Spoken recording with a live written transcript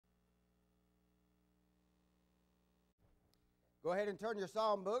Go ahead and turn your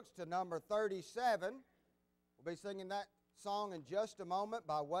psalm books to number 37. We'll be singing that song in just a moment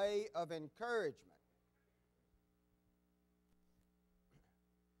by way of encouragement.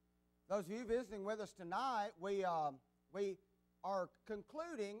 Those of you visiting with us tonight, we are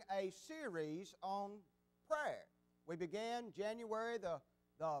concluding a series on prayer. We began January, the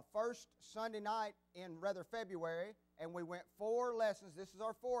first Sunday night in February, and we went 4 lessons. This is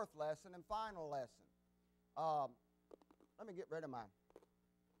our 4th lesson and final lesson. Let me get rid of mine.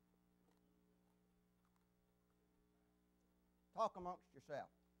 Talk amongst yourself.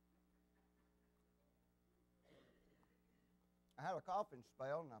 I had a coughing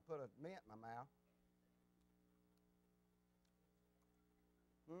spell and I put a mint in my mouth.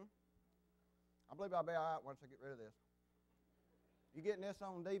 I believe I'll be all right once I get rid of this. You getting this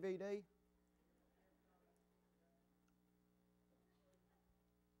on DVD?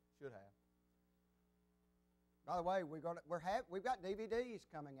 Should have. By the way, we've got DVDs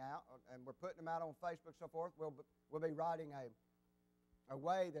coming out, and we're putting them out on Facebook and so forth. We'll be writing a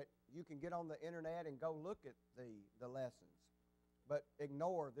way that you can get on the internet and go look at the lessons, but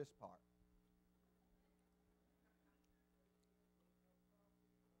ignore this part.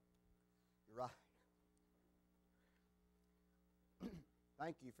 You're right.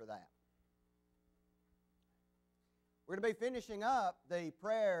 Thank you for that. We're going to be finishing up the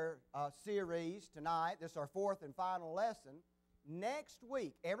prayer series tonight. This is our 4th and final lesson. Next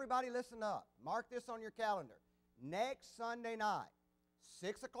week, everybody listen up. Mark this on your calendar. Next Sunday night,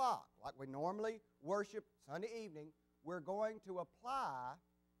 6 o'clock, like we normally worship Sunday evening, we're going to apply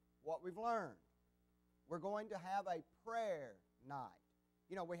what we've learned. We're going to have a prayer night.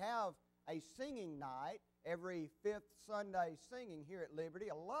 You know, we have a singing night every 5th Sunday singing here at Liberty.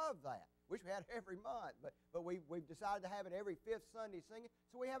 I love that. Wish we had it every month, but we've decided to have it every 5th Sunday singing.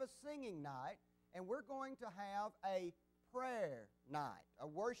 So we have a singing night, and we're going to have a prayer night, a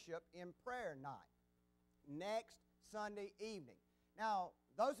worship in prayer night, next Sunday evening. Now,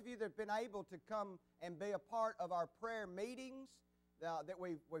 those of you that have been able to come and be a part of our prayer meetings that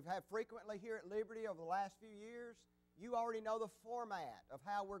we've had frequently here at Liberty over the last few years, you already know the format of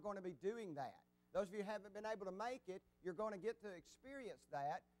how we're going to be doing that. Those of you who haven't been able to make it, you're going to get to experience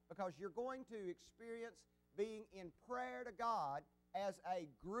that, because you're going to experience being in prayer to God as a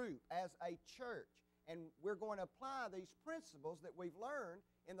group, as a church. And we're going to apply these principles that we've learned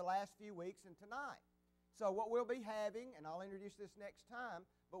in the last few weeks and tonight. So what we'll be having, and I'll introduce this next time,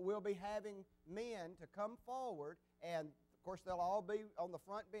 but we'll be having men to come forward, and of course they'll all be on the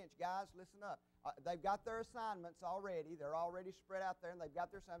front bench. Guys, listen up. They've got their assignments already. They're already spread out there, and they've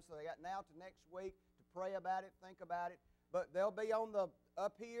got their assignments, so they got now to next week to pray about it, think about it. But they'll be on the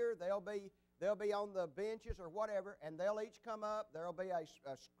up here. They'll be on the benches or whatever, and they'll each come up. There'll be a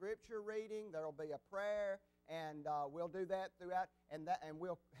scripture reading. There'll be a prayer, and we'll do that throughout. And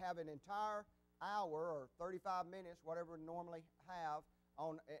we'll have an entire hour or 35 minutes, whatever we normally have,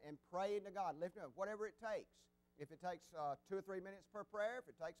 and praying to God, lifting up, whatever it takes. If it takes 2 or 3 minutes per prayer, if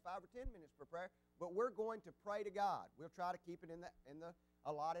it takes 5 or 10 minutes per prayer, but we're going to pray to God. We'll try to keep it in the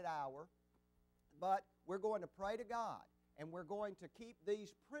allotted hour, but we're going to pray to God. And we're going to keep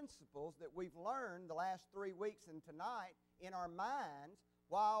these principles that we've learned the last 3 weeks and tonight in our minds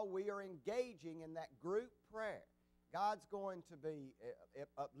while we are engaging in that group prayer. God's going to be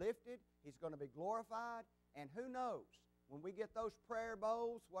uplifted. He's going to be glorified. And who knows, when we get those prayer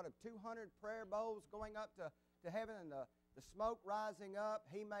bowls, 200 prayer bowls going up to heaven, and the smoke rising up,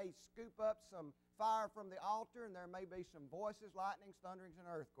 He may scoop up some fire from the altar, and there may be some voices, lightnings, thunderings, and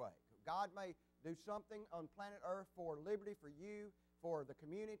earthquake. God may do something on planet Earth for Liberty, for you, for the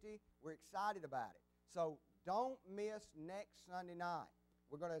community. We're excited about it. So don't miss next Sunday night.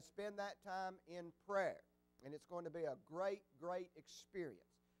 We're going to spend that time in prayer, and it's going to be a great, great experience.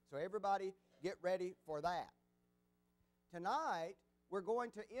 So everybody get ready for that. Tonight, we're going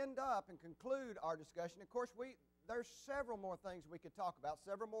to end up and conclude our discussion. Of course, there's several more things we could talk about,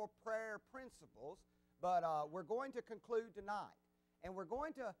 several more prayer principles, but we're going to conclude tonight. And we're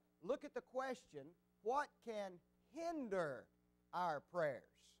going to look at the question, what can hinder our prayers?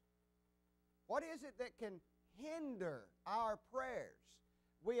 What is it that can hinder our prayers?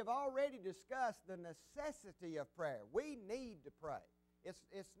 We have already discussed the necessity of prayer. We need to pray.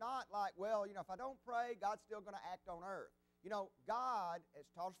 It's not like, well, if I don't pray, God's still going to act on earth. God has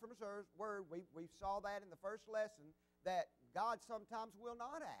taught us from His Word, we saw that in the first lesson, that God sometimes will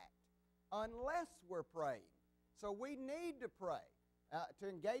not act unless we're praying. So we need to pray. To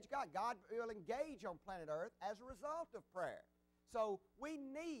engage God. God will engage on planet Earth as a result of prayer. So we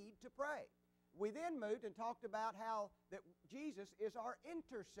need to pray. We then moved and talked about how that Jesus is our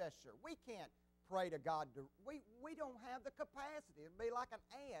intercessor. We can't pray to God. We don't have the capacity. It'd be like an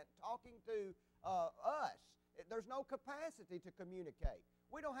ant talking to us. There's no capacity to communicate.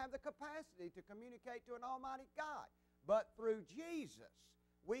 We don't have the capacity to communicate to an almighty God. But through Jesus,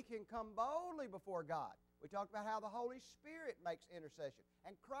 we can come boldly before God. We talked about how the Holy Spirit makes intercession,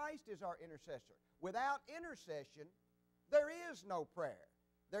 and Christ is our intercessor. Without intercession, there is no prayer.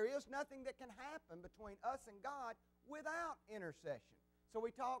 There is nothing that can happen between us and God without intercession. So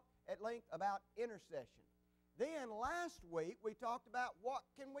we talked at length about intercession. Then last week we talked about what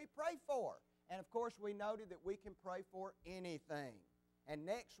can we pray for. And of course we noted that we can pray for anything. And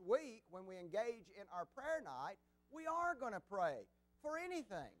next week when we engage in our prayer night, we are going to pray for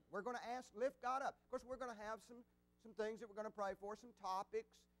anything. We're going to lift God up. Of course we're going to have some things that we're going to pray for, some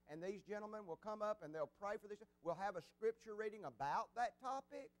topics. And these gentlemen will come up and they'll pray for this. We'll have a scripture reading about that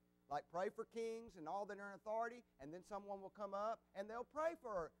topic, like pray for kings and all that are in authority. And then someone will come up and they'll pray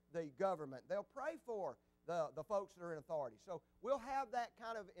for the government. They'll pray for the folks that are in authority. So we'll have that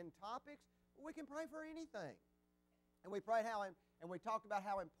kind of in topics. We can pray for anything. And we prayed and we talked about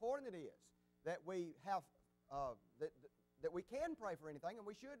how important it is that we have that we can pray for anything, and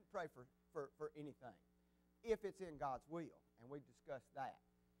we should pray for anything if it's in God's will. And we discussed that.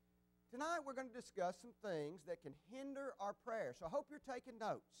 Tonight we're going to discuss some things that can hinder our prayer. So I hope you're taking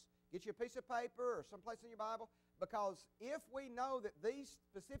notes. Get you a piece of paper or someplace in your Bible, because if we know that these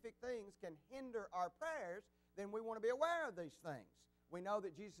specific things can hinder our prayers, then we want to be aware of these things. We know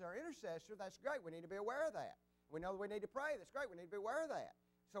that Jesus is our intercessor. That's great. We need to be aware of that. We know that we need to pray. That's great. We need to be aware of that.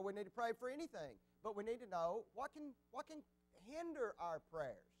 So we need to pray for anything. But we need to know what can hinder our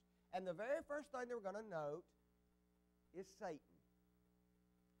prayers. And the very first thing that we're going to note is Satan.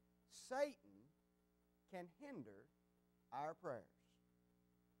 Satan can hinder our prayers.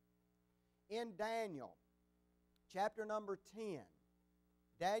 In Daniel, chapter number 10,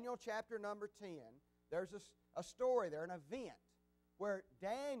 Daniel chapter number 10, there's a story there, an event, where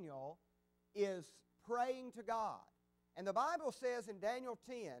Daniel is praying to God. And the Bible says in Daniel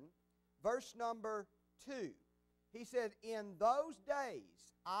 10, verse number 2, he said, "In those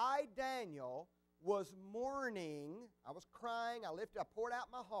days, I, Daniel, was mourning," I was crying, I poured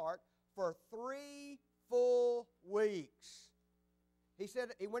out my heart, "for 3 full weeks." He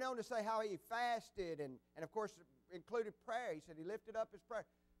said, he went on to say how he fasted and of course included prayer. He said he lifted up his prayer.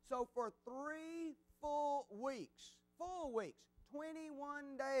 So for 3 full weeks,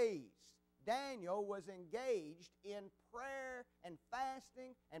 21 days, Daniel was engaged in prayer and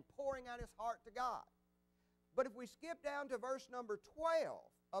fasting and pouring out his heart to God. But if we skip down to verse number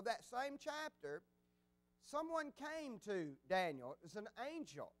 12 of that same chapter, someone came to Daniel. It was an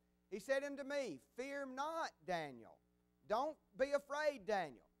angel. He said unto me, "Fear not, Daniel. Don't be afraid,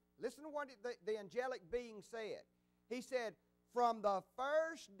 Daniel." Listen to what the angelic being said. He said, "From the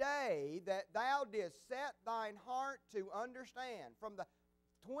first day that thou didst set thine heart to understand," from the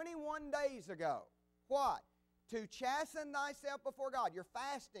 21 days ago, what? "To chasten thyself before God." You're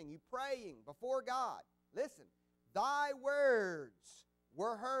fasting, you're praying before God. Listen, "thy words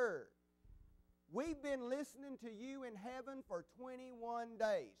were heard." We've been listening to you in heaven for 21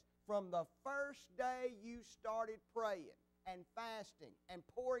 days. From the first day you started praying and fasting and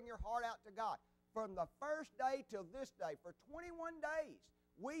pouring your heart out to God. From the first day till this day, for 21 days,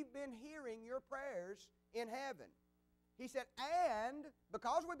 we've been hearing your prayers in heaven. He said, "And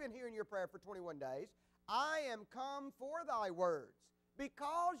because we've been hearing your prayer for 21 days, I am come for thy words."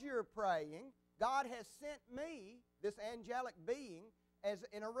 Because you're praying, God has sent me, this angelic being, as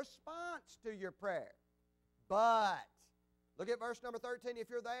in a response to your prayer. But, look at verse number 13 if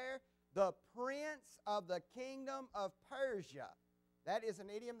you're there. "The prince of the kingdom of Persia." That is an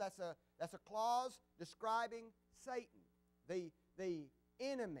idiom, that's a clause describing Satan, the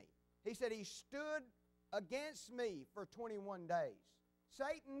enemy. He said he stood against me for 21 days.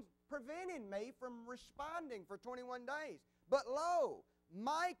 Satan prevented me from responding for 21 days. "But lo,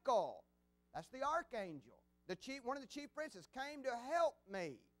 Michael," that's the archangel, one of the chief princes, "came to help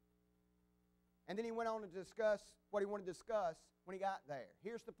me." And then he went on to discuss what he wanted to discuss when he got there.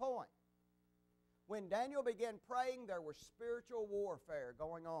 Here's the point. When Daniel began praying, there was spiritual warfare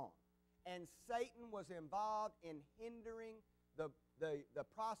going on. And Satan was involved in hindering the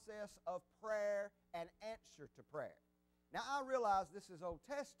process of prayer and answer to prayer. Now, I realize this is Old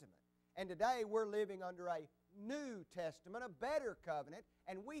Testament. And today we're living under a New Testament, a better covenant,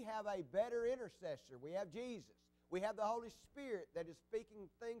 and we have a better intercessor. We have Jesus. We have the Holy Spirit that is speaking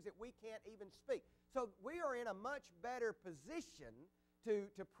things that we can't even speak. So we are in a much better position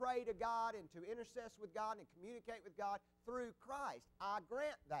to pray to God and to intercess with God and communicate with God through Christ. I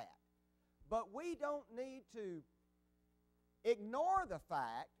grant that. But we don't need to ignore the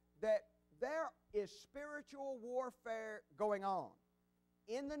fact that is spiritual warfare going on.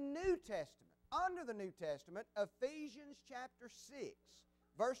 In the New Testament, under the New Testament, Ephesians chapter 6,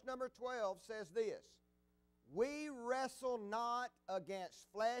 verse number 12 says this, "We wrestle not against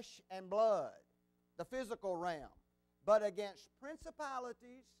flesh and blood," the physical realm, "but against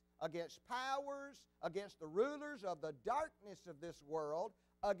principalities, against powers, against the rulers of the darkness of this world,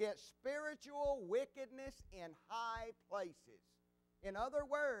 against spiritual wickedness in high places." In other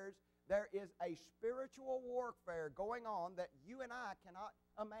words, there is a spiritual warfare going on that you and I cannot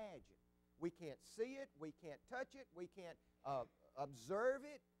imagine. We can't see it, we can't touch it, we can't observe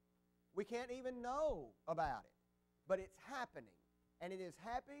it, we can't even know about it. But it's happening. And it is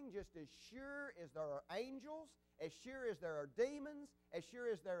happening just as sure as there are angels, as sure as there are demons, as sure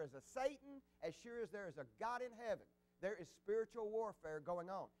as there is a Satan, as sure as there is a God in heaven. There is spiritual warfare going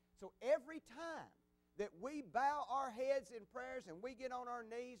on. So every time that we bow our heads in prayers and we get on our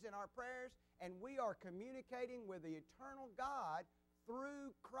knees in our prayers and we are communicating with the eternal God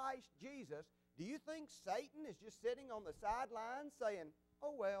through Christ Jesus, do you think Satan is just sitting on the sidelines saying,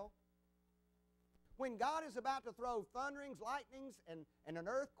 "Oh well"? When God is about to throw thunderings, lightnings, and an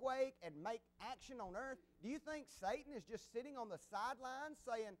earthquake and make action on earth, do you think Satan is just sitting on the sidelines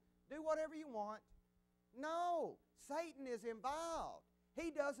saying, "Do whatever you want"? No, Satan is involved.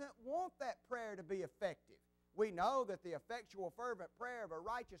 He doesn't want that prayer to be effective. We know that the effectual fervent prayer of a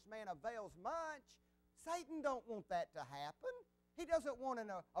righteous man avails much. Satan don't want that to happen. He doesn't want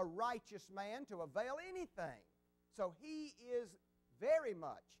a righteous man to avail anything. So he is very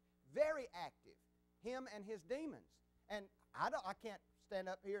much, very active, him and his demons. And I can't stand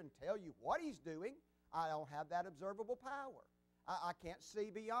up here and tell you what he's doing. I don't have that observable power. I can't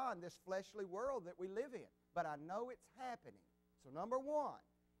see beyond this fleshly world that we live in. But I know it's happening. So number one,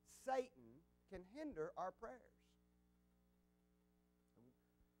 Satan can hinder our prayers.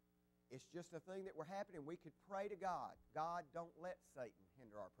 It's just a thing that we're happening. We could pray to God. "God, don't let Satan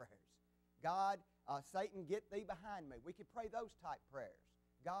hinder our prayers." "God, Satan, get thee behind me." We could pray those type prayers.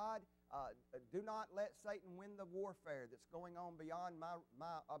 "God, do not let Satan win the warfare that's going on beyond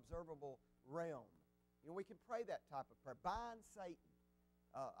my observable realm." You know, we can pray that type of prayer. Bind Satan.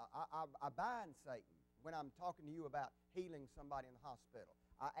 I bind Satan when I'm talking to you about healing somebody in the hospital.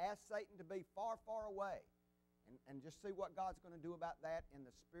 I ask Satan to be far, far away and just see what God's going to do about that in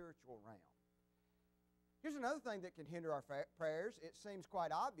the spiritual realm. Here's another thing that can hinder our prayers. It seems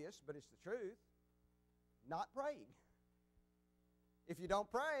quite obvious, but it's the truth. Not praying. If you don't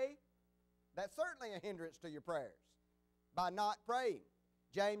pray, that's certainly a hindrance to your prayers by not praying.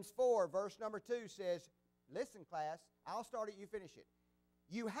 James 4, verse number 2 says, listen, class, I'll start it, you finish it.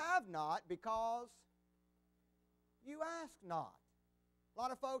 "You have not because you ask not." A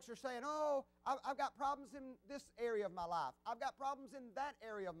lot of folks are saying, "Oh, I've got problems in this area of my life. I've got problems in that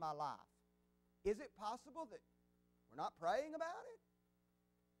area of my life." Is it possible that we're not praying about it?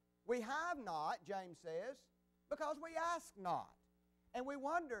 We have not, James says, because we ask not. And we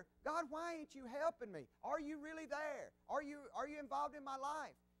wonder, "God, why ain't you helping me? Are you really there? Are you involved in my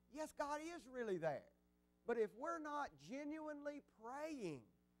life?" Yes, God is really there. But if we're not genuinely praying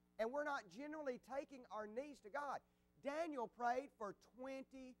and we're not genuinely taking our knees to God, Daniel prayed for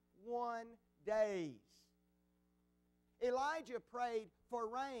 21 days. Elijah prayed for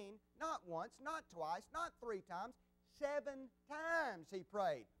rain not once, not twice, not 3 times, 7 times he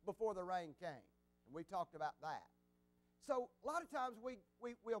prayed before the rain came. And we talked about that. So a lot of times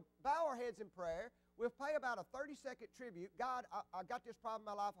we'll bow our heads in prayer. We'll pay about a 30-second tribute. "God, I got this problem in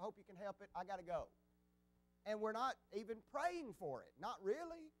my life. I hope you can help it. I got to go." And we're not even praying for it. Not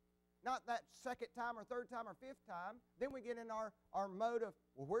really. Not that second time or third time or 5th time. Then we get in our mode of,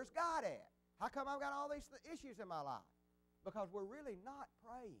 "Well, where's God at? How come I've got all these issues in my life?" Because we're really not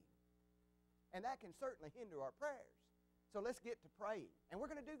praying. And that can certainly hinder our prayers. So let's get to praying. And we're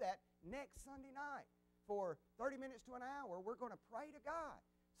going to do that next Sunday night. For 30 minutes to an hour, we're going to pray to God.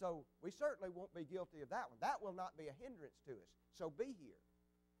 So we certainly won't be guilty of that one. That will not be a hindrance to us. So be here.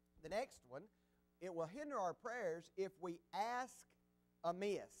 The next one, it will hinder our prayers if we ask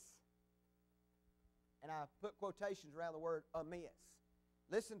amiss. And I put quotations around the word amiss.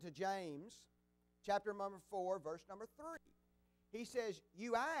 Listen to James chapter number 4, verse number 3. He says,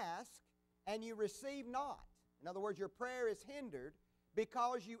 "You ask and you receive not." In other words, your prayer is hindered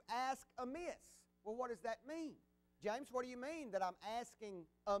because you ask amiss. Well, what does that mean? "James, what do you mean that I'm asking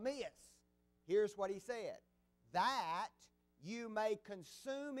amiss?" Here's what he said. "That you may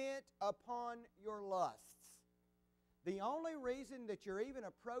consume it upon your lusts." The only reason that you're even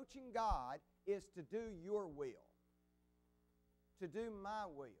approaching God is to do your will, to do my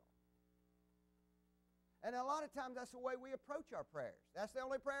will. And a lot of times that's the way we approach our prayers. That's the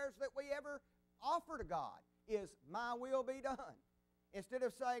only prayers that we ever offer to God is, my will be done. Instead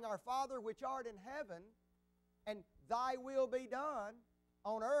of saying, our Father which art in heaven, and thy will be done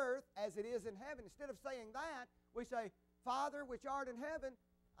on earth as it is in heaven. Instead of saying that, we say, Father which art in heaven,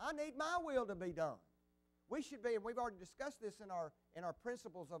 I need my will to be done. We should be, and we've already discussed this in our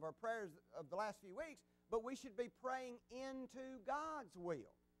principles of our prayers of the last few weeks, but we should be praying into God's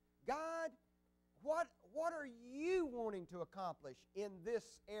will. God, what are you wanting to accomplish in this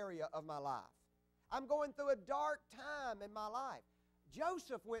area of my life? I'm going through a dark time in my life.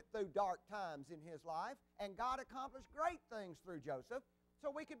 Joseph went through dark times in his life, and God accomplished great things through Joseph. So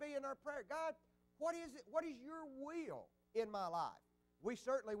we could be in our prayer, God, what is it? What is your will in my life? We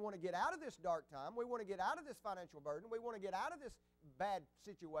certainly want to get out of this dark time. We want to get out of this financial burden. We want to get out of this bad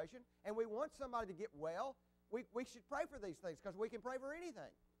situation, and we want somebody to get well. We should pray for these things because we can pray for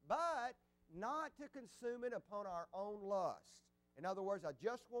anything, but not to consume it upon our own lust. In other words, I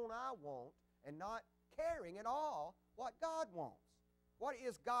just want, and not caring at all what God wants. What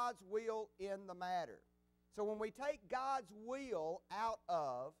is God's will in the matter? So when we take God's will out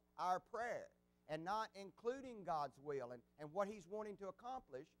of our prayer and not including God's will and what He's wanting to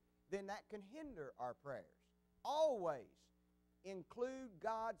accomplish, then that can hinder our prayers. Always include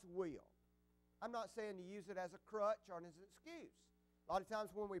God's will. I'm not saying to use it as a crutch or as an excuse. A lot of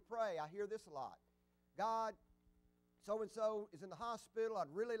times when we pray, I hear this a lot. God, so-and-so is in the hospital. I'd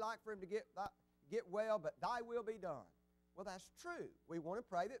really like for him to get well, but thy will be done. Well, that's true. We want to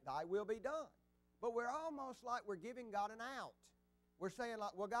pray that thy will be done. But we're almost like we're giving God an out. We're saying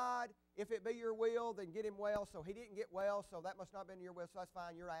like, well, God, if it be your will, then get him well. So he didn't get well, so that must not have been your will. So that's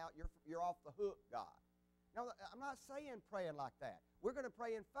fine. You're out. You're off the hook, God. No, I'm not saying praying like that. We're going to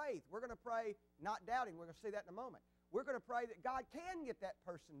pray in faith. We're going to pray not doubting. We're going to see that in a moment. We're going to pray that God can get that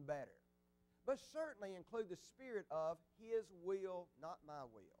person better. But certainly include the spirit of his will, not my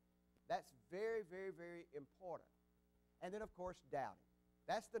will. That's very, very, very important. And then, of course, doubting.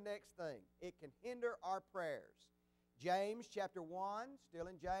 That's the next thing. It can hinder our prayers. James chapter 1, still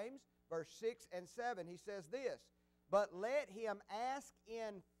in James, verse 6 and 7, he says this, but let him ask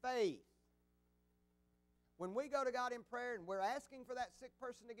in faith. When we go to God in prayer and we're asking for that sick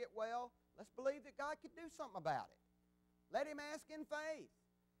person to get well, let's believe that God could do something about it. Let him ask in faith.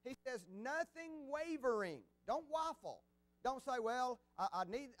 He says, nothing wavering. Don't waffle. Don't say, well, I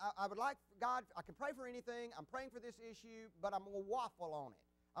would like God, I can pray for anything. I'm praying for this issue, but I'm going to waffle on it.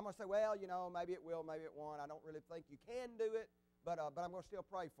 I'm going to say, well, maybe it will, maybe it won't. I don't really think you can do it, but I'm going to still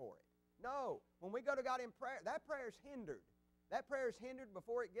pray for it. No. When we go to God in prayer, that prayer is hindered. That prayer is hindered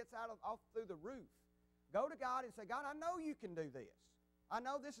before it gets off through the roof. Go to God and say, God, I know you can do this. I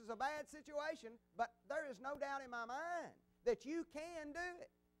know this is a bad situation, but there is no doubt in my mind that you can do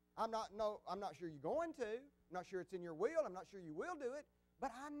it. I'm not sure you're going to. I'm not sure it's in your will. I'm not sure you will do it.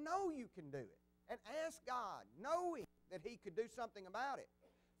 But I know you can do it. And ask God, knowing that he could do something about it.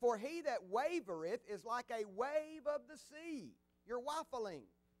 For he that wavereth is like a wave of the sea. You're waffling,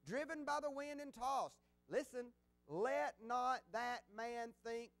 driven by the wind and tossed. Listen, let not that man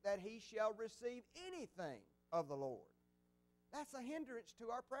think that he shall receive anything of the Lord. That's a hindrance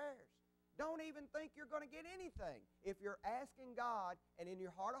to our prayers. Don't even think you're going to get anything. If you're asking God and in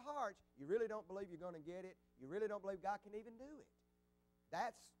your heart of hearts, you really don't believe you're going to get it, you really don't believe God can even do it,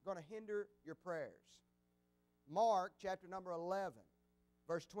 that's going to hinder your prayers. Mark chapter number 11,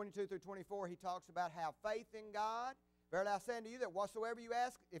 verse 22 through 24, he talks about how faith in God, verily I say unto you that whatsoever you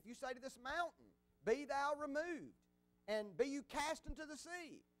ask, if you say to this mountain, be thou removed, and be you cast into the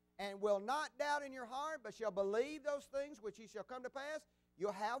sea, and will not doubt in your heart, but shall believe those things which ye shall come to pass,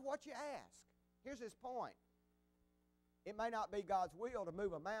 you'll have what you ask. Here's his point. It may not be God's will to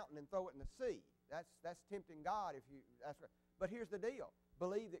move a mountain and throw it in the sea. That's tempting God if you ask. But here's the deal.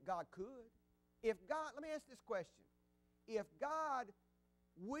 Believe that God could. If God, let me ask this question. If God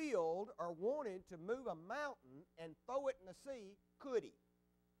willed or wanted to move a mountain and throw it in the sea, could he?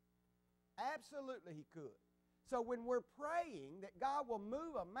 Absolutely he could. So when we're praying that God will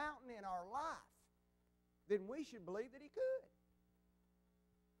move a mountain in our life, then we should believe that he could.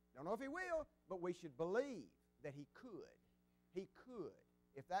 Don't know if he will, but we should believe that he could. He could,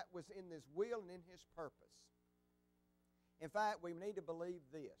 if that was in his will and in his purpose. In fact, we need to believe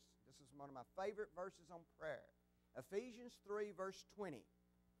this. This is one of my favorite verses on prayer. Ephesians 3, verse 20.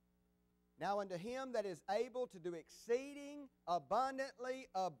 Now unto him that is able to do exceeding abundantly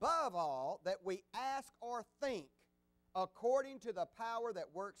above all that we ask or think, according to the power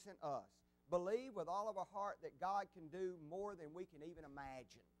that works in us. Believe with all of our heart that God can do more than we can even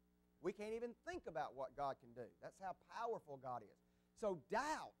imagine. We can't even think about what God can do. That's how powerful God is. So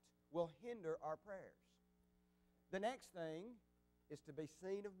doubt will hinder our prayers. The next thing is to be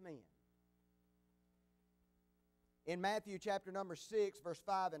seen of men. In Matthew chapter number 6, verse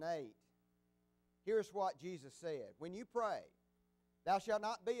 5 and 8, here's what Jesus said. When you pray, thou shalt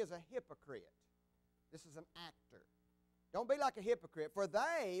not be as a hypocrite. This is an actor. Don't be like a hypocrite, for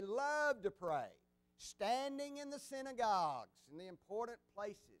they love to pray, standing in the synagogues, in the important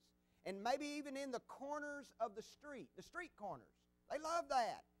places, and maybe even in the corners of the street corners. They love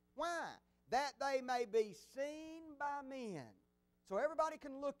that. Why? That they may be seen by men. So everybody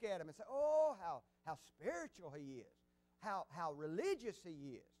can look at him and say, oh, how spiritual he is, how religious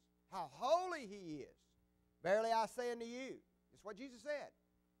he is, how holy he is. Verily I say unto you, it's what Jesus said.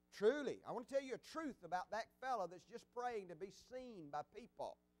 Truly, I want to tell you a truth about that fellow that's just praying to be seen by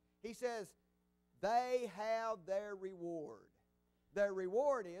people. He says, they have their reward. Their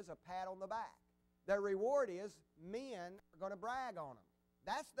reward is a pat on the back. Their reward is men are going to brag on them.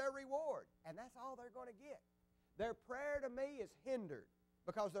 That's their reward, and that's all they're going to get. Their prayer to me is hindered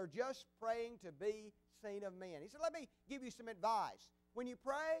because they're just praying to be seen of men. He said, let me give you some advice. When you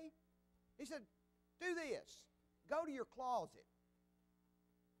pray, he said, do this. Go to your closet.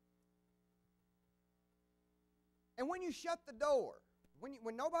 And when you shut the door,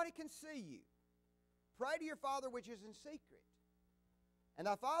 when nobody can see you, pray to your Father which is in secret. And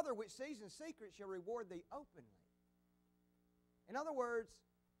thy Father which sees in secret shall reward thee openly. In other words,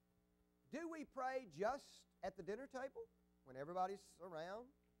 do we pray just at the dinner table when everybody's around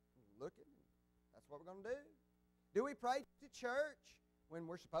looking? That's what we're going to do. Do we pray to church when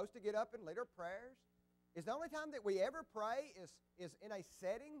we're supposed to get up and lead our prayers? Is the only time that we ever pray is in a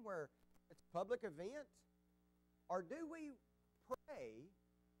setting where it's a public event? Or do we pray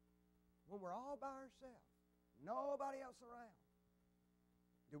when we're all by ourselves? Nobody else around.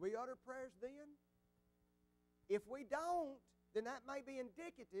 Do we utter prayers then? If we don't, then that may be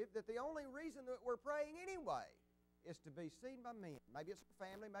indicative that the only reason that we're praying anyway is to be seen by men. Maybe it's our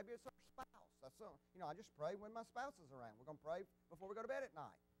family, maybe it's our spouse. I just pray when my spouse is around. We're going to pray before we go to bed at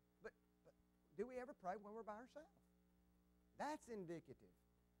night. But do we ever pray when we're by ourselves? That's indicative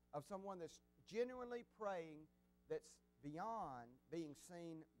of someone that's genuinely praying that's beyond being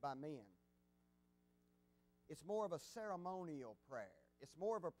seen by men. It's more of a ceremonial prayer. It's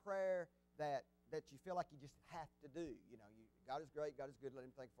more of a prayer that you feel like you just have to do. God is great, God is good, let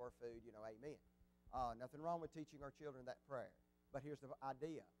him thank for our food, amen. Nothing wrong with teaching our children that prayer. But here's the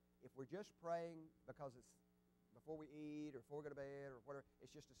idea. If we're just praying because it's before we eat or before we go to bed or whatever,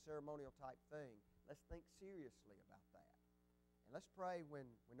 it's just a ceremonial type thing, let's think seriously about that. And let's pray when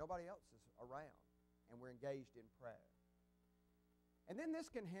nobody else is around and we're engaged in prayer. And then this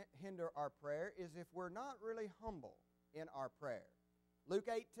can hinder our prayer is if we're not really humble in our prayer. Luke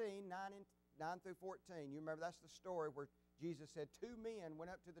 18, 9 through 14, you remember that's the story where Jesus said 2 men went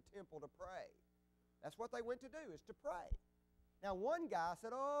up to the temple to pray. That's what they went to do, is to pray. Now one guy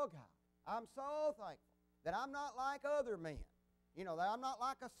said, oh God, I'm so thankful that I'm not like other men. That I'm not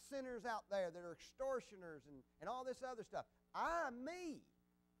like us sinners out there that are extortioners and all this other stuff. I'm me.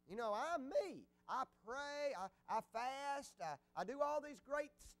 I'm me. I pray, I fast, I do all these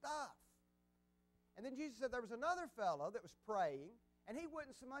great stuff. And then Jesus said there was another fellow that was praying, and he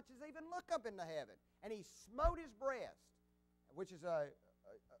wouldn't so much as even look up into heaven. And he smote his breast, which is a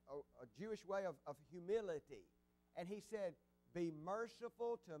Jewish way of humility. And he said, be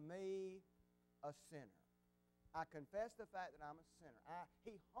merciful to me, a sinner. I confess the fact that I'm a sinner.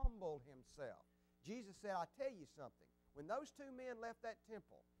 He humbled himself. Jesus said, I tell you something. When those 2 men left that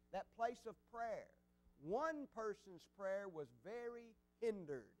temple, that place of prayer, one person's prayer was very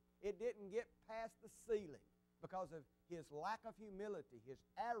hindered. It didn't get past the ceiling because of his lack of humility, his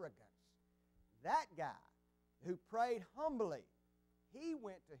arrogance. That guy who prayed humbly, he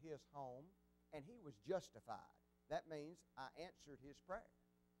went to his home and he was justified. That means I answered his prayer.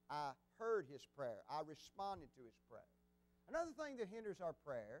 I heard his prayer. I responded to his prayer. Another thing that hinders our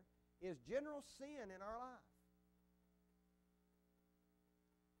prayer is general sin in our life.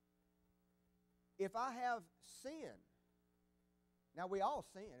 If I have sin, now we all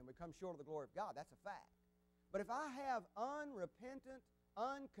sin and we come short of the glory of God, that's a fact. But if I have unrepentant,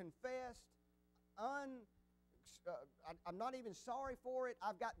 unconfessed, I'm not even sorry for it,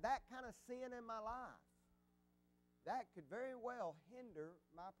 I've got that kind of sin in my life, that could very well hinder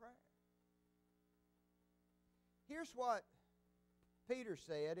my prayer. Here's what Peter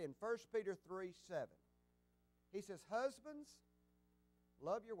said in 1 Peter 3:7. He says, husbands,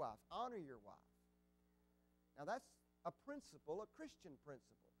 love your wife, honor your wife. Now that's a principle, a Christian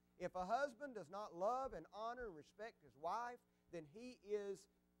principle. If a husband does not love and honor and respect his wife, then he is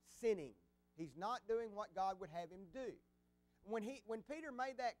sinning. He's not doing what God would have him do. When Peter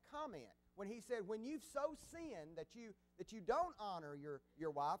made that comment, when he said, when you've so sinned that you don't honor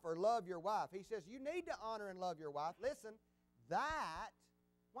your wife or love your wife, he says, you need to honor and love your wife. Listen, that,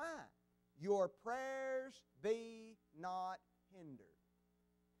 why? Your prayers be not hindered.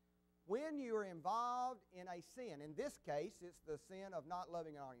 When you're involved in a sin, in this case, it's the sin of not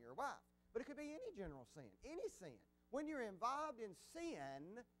loving and honoring your wife. But it could be any general sin, any sin. When you're involved in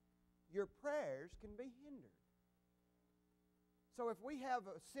sin, your prayers can be hindered. So if we have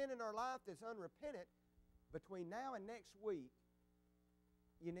a sin in our life that's unrepentant, between now and next week,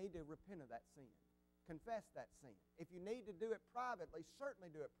 you need to repent of that sin. Confess that sin. If you need to do it privately,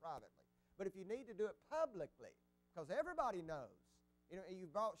 certainly do it privately. But if you need to do it publicly, because everybody knows,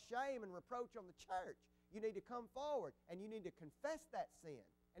 you've brought shame and reproach on the church, you need to come forward and you need to confess that sin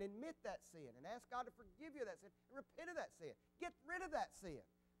and admit that sin and ask God to forgive you of that sin and repent of that sin. Get rid of that sin,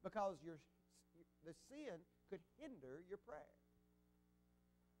 because the sin could hinder your prayer,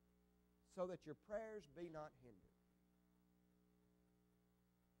 so that your prayers be not hindered.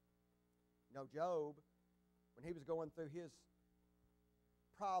 Job, when he was going through his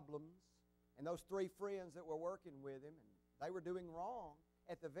problems, and those three friends that were working with him, and they were doing wrong,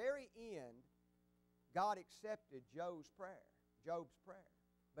 at the very end, God accepted Job's prayer.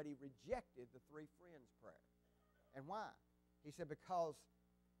 But he rejected the three friends' prayer. And why? He said, because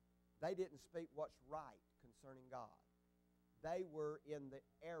they didn't speak what's right concerning God. They were in the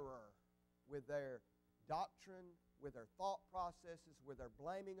error with their doctrine, with their thought processes, with their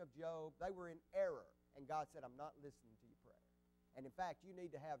blaming of Job. They were in error. And God said, I'm not listening to your prayer. And in fact, you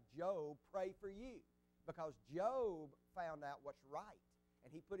need to have Job pray for you, because Job found out what's right.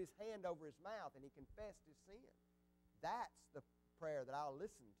 And he put his hand over his mouth and he confessed his sin. That's the prayer that I'll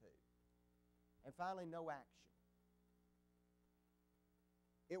listen to. And finally, no action.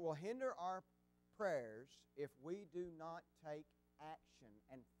 It will hinder our prayers if we do not take action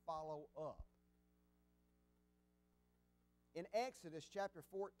and follow up. In Exodus chapter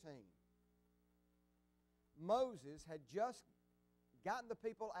 14, Moses had just gotten the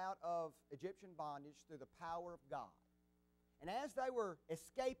people out of Egyptian bondage through the power of God. And as they were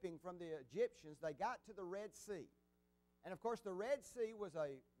escaping from the Egyptians, they got to the Red Sea. And of course, the Red Sea was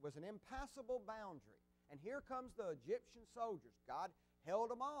an impassable boundary. And here comes the Egyptian soldiers. God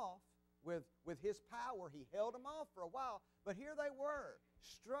held them off with his power. He held them off for a while. But here they were,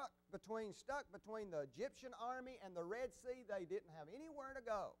 stuck between the Egyptian army and the Red Sea. They didn't have anywhere to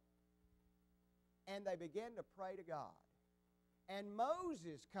go. And they began to pray to God. And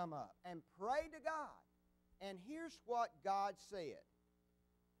Moses come up and prayed to God. And here's what God said.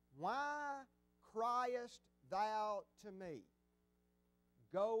 Why criest thou to me?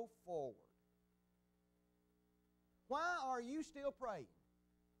 Go forward. Why are you still praying?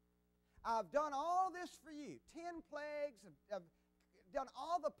 I've done all this for you. 10 plagues. I've done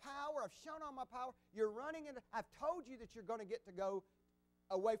all the power. I've shown all my power. You're running into... I've told you that you're going to get to go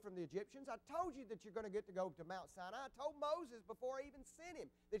away from the Egyptians. I told you that you're going to get to go to Mount Sinai. I told Moses before I even sent him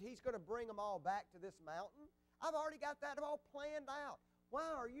that he's going to bring them all back to this mountain. I've already got that all planned out. Why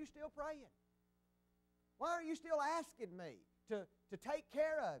are you still praying? Why are you still asking me to take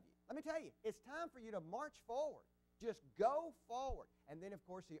care of you? Let me tell you, it's time for you to march forward. Just go forward. And then, of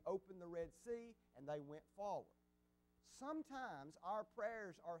course, he opened the Red Sea and they went forward. Sometimes our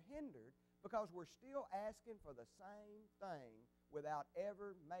prayers are hindered because we're still asking for the same thing without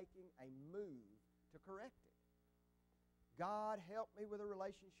ever making a move to correct it. God, help me with a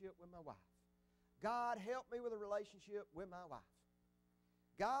relationship with my wife. God, help me with a relationship with my wife.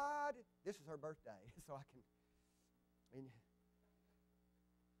 God, this is her birthday, so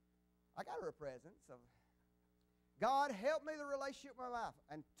I got her a present. So, God, help me with a relationship with my wife.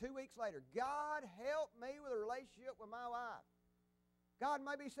 And 2 weeks later, God, help me with a relationship with my wife. God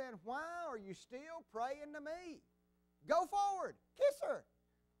may be saying, why are you still praying to me? Go forward. Kiss her.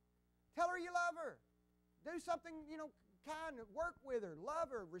 Tell her you love her. Do something, kind. Work with her.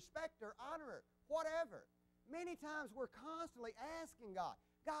 Love her. Respect her. Honor her. Whatever. Many times we're constantly asking God,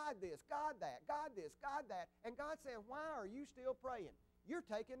 God this, God that, God this, God that. And God's saying, why are you still praying? You're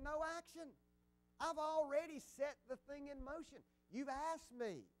taking no action. I've already set the thing in motion. You've asked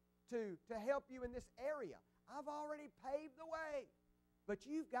me to help you in this area. I've already paved the way. But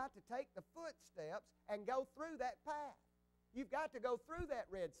you've got to take the footsteps and go through that path. You've got to go through that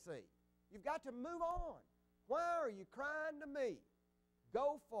Red Sea. You've got to move on. Why are you crying to me?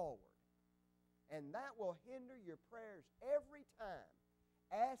 Go forward. And that will hinder your prayers every time,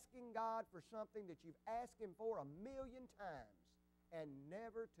 asking God for something that you've asked Him for 1,000,000 times and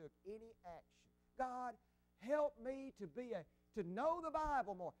never took any action. God, help me to know the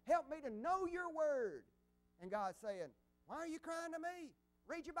Bible more. Help me to know your Word. And God's saying, why are you crying to me?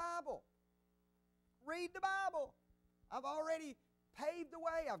 Read your Bible. read the Bible. I've already paved the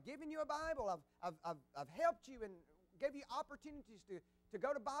way. I've given you a Bible. I've helped you and gave you opportunities to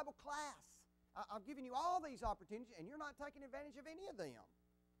go to Bible class. I've given you all these opportunities, and you're not taking advantage of any of them.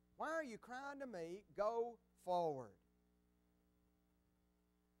 Why are you crying to me? Go forward.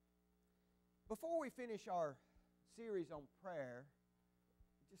 Before we finish our series on prayer,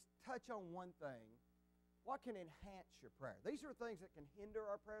 just touch on one thing. What can enhance your prayer? These are things that can hinder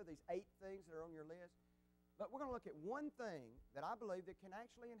our prayer, these 8 things that are on your list. But we're going to look at one thing that I believe that can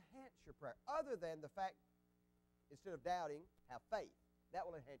actually enhance your prayer, other than the fact, instead of doubting, have faith. That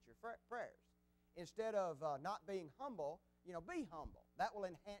will enhance your prayers. Instead of not being humble, be humble. That will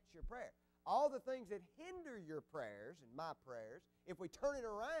enhance your prayer. All the things that hinder your prayers and my prayers, if we turn it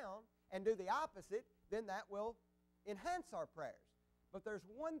around and do the opposite, then that will enhance our prayers. But there's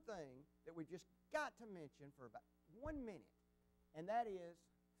one thing that we just got to mention for about 1 minute, and that is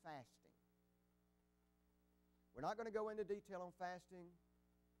fasting. We're not going to go into detail on fasting.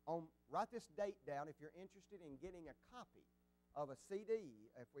 Write this date down if you're interested in getting a copy of a CD,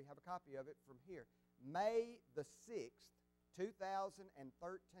 if we have a copy of it from here. May the 6th, 2013,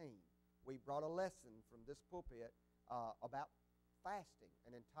 we brought a lesson from this pulpit about fasting,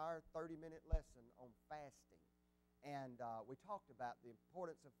 an entire 30-minute lesson on fasting. And we talked about the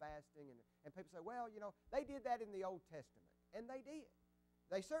importance of fasting, and people say, well, they did that in the Old Testament. And they did.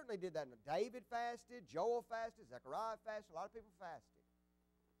 They certainly did that. David fasted, Joel fasted, Zechariah fasted, a lot of people fasted.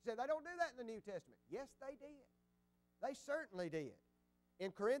 You say, they don't do that in the New Testament. Yes, they did. They certainly did.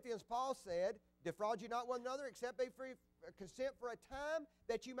 In Corinthians, Paul said, defraud you not one another, except be free, consent for a time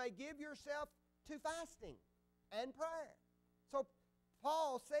that you may give yourself to fasting and prayer. So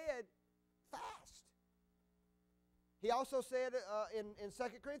Paul said, fast. He also said in 2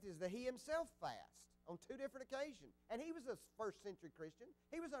 Corinthians that he himself fasted on 2 different occasions. And he was a first-century Christian.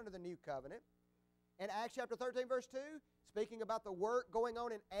 He was under the New Covenant. In Acts chapter 13, verse 2, speaking about the work going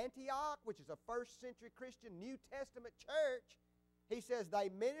on in Antioch, which is a first-century Christian New Testament church, he says they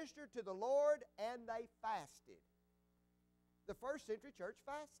ministered to the Lord and they fasted. The first-century church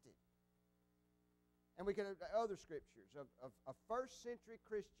fasted. And we can have other scriptures of first-century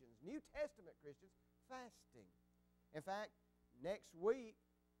Christians, New Testament Christians, fasting. In fact, next week,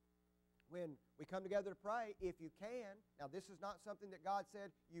 when we come together to pray, if you can, now this is not something that God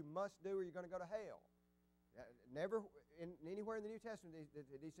said you must do or you're going to go to hell. Never, anywhere in the New Testament,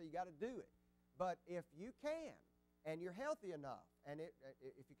 did he say you got to do it. But if you can, and you're healthy enough, and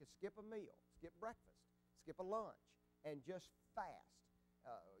if you could skip a meal, skip breakfast, skip a lunch, and just fast.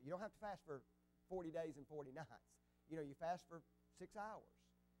 You don't have to fast for 40 days and 40 nights. You fast for 6 hours.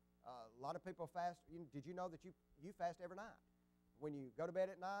 A lot of people fast. Did you know that you fast every night? When you go to bed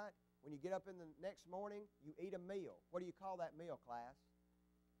at night, when you get up in the next morning, you eat a meal. What do you call that meal, class?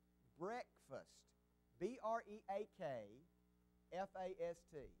 Breakfast. B-R-E-A-K-F-A-S-T.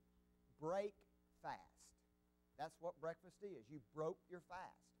 Break fast. That's what breakfast is. You broke your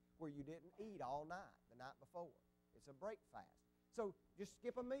fast where you didn't eat all night the night before. It's a break fast. So just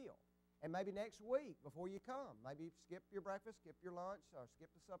skip a meal. And maybe next week before you come, maybe skip your breakfast, skip your lunch, or skip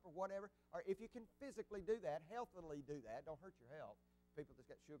the supper, whatever. Or if you can physically do that, healthily do that, don't hurt your health. People that's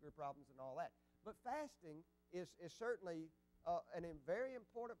got sugar problems and all that. But fasting is certainly a very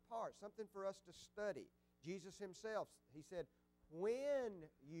important part, something for us to study. Jesus himself, he said, when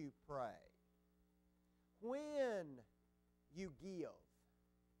you pray, when you give,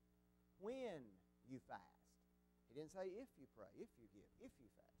 when you fast. He didn't say if you pray, if you give, if you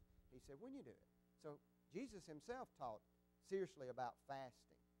fast. He said when you do it. So Jesus himself taught seriously about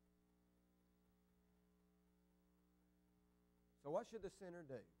fasting. So what should the sinner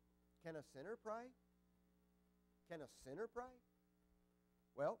do? Can a sinner pray? Can a sinner pray?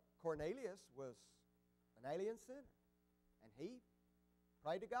 Well, Cornelius was an alien sinner, and he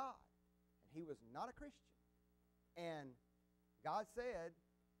prayed to God, and he was not a Christian. And God said,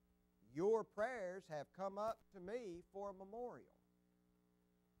 your prayers have come up to me for a memorial.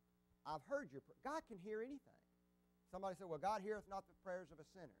 I've heard your prayer. God can hear anything. Somebody said, well, God heareth not the prayers of a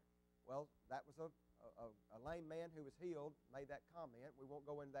sinner. Well, that was a lame man who was healed made that comment. We won't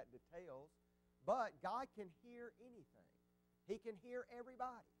go into that details. But God can hear anything. He can hear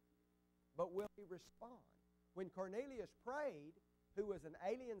everybody. But will he respond? When Cornelius prayed, who was an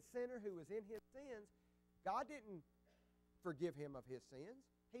alien sinner who was in his sins, God didn't forgive him of his sins.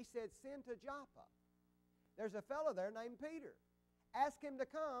 He said, send to Joppa. There's a fellow there named Peter. Ask him to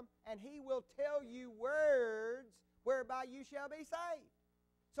come, and he will tell you words whereby you shall be saved.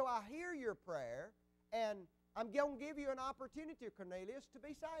 So I hear your prayer, and I'm going to give you an opportunity, Cornelius, to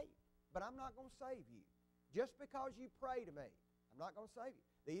be saved. But I'm not going to save you. Just because you pray to me, I'm not going to save you.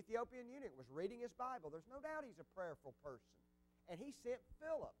 The Ethiopian eunuch was reading his Bible. There's no doubt he's a prayerful person. And he sent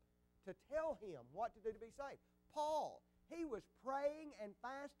Philip to tell him what to do to be saved. Paul, he was praying and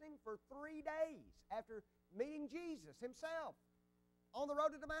fasting for 3 days after meeting Jesus himself on the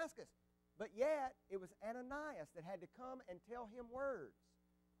road to Damascus. But yet, it was Ananias that had to come and tell him words,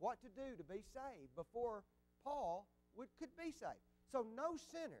 what to do to be saved before Paul could be saved. So no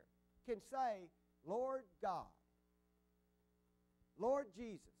sinner can say, Lord God, Lord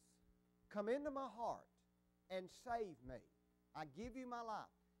Jesus, come into my heart and save me. I give you my life.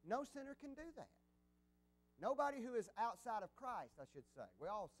 No sinner can do that. Nobody who is outside of Christ, I should say. We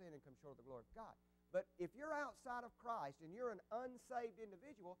all sin and come short of the glory of God. But if you're outside of Christ and you're an unsaved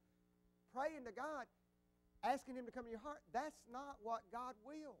individual, praying to God, asking Him to come in your heart, that's not what God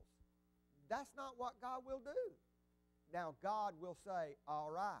wills. That's not what God will do. Now, God will say,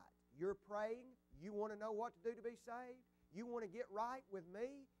 all right, you're praying, you want to know what to do to be saved, you want to get right with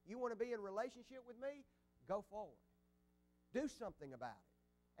me, you want to be in relationship with me, go forward. Do something about it.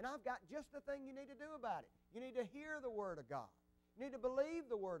 And I've got just the thing you need to do about it. You need to hear the Word of God. You need to believe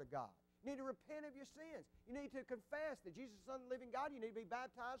the Word of God. You need to repent of your sins. You need to confess that Jesus is the Son of the living God. You need to be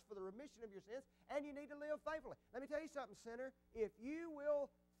baptized for the remission of your sins. And you need to live faithfully. Let me tell you something, sinner. If you will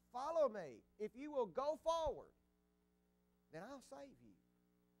follow me, if you will go forward, then I'll save you.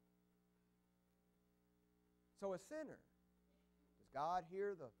 So a sinner, does God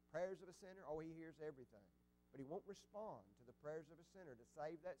hear the prayers of a sinner? Oh, He hears everything. But He won't respond to the prayers of a sinner to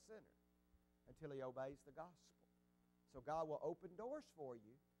save that sinner until he obeys the gospel. So God will open doors for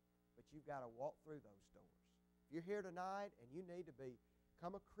you, but you've got to walk through those doors. If you're here tonight and you need to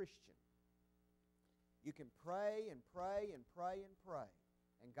become a Christian, you can pray and pray and pray and pray,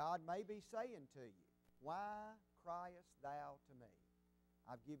 and God may be saying to you, why criest thou to me?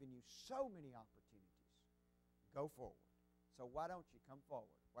 I've given you so many opportunities. Go forward. So why don't you come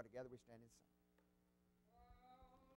forward? While together we stand and sing.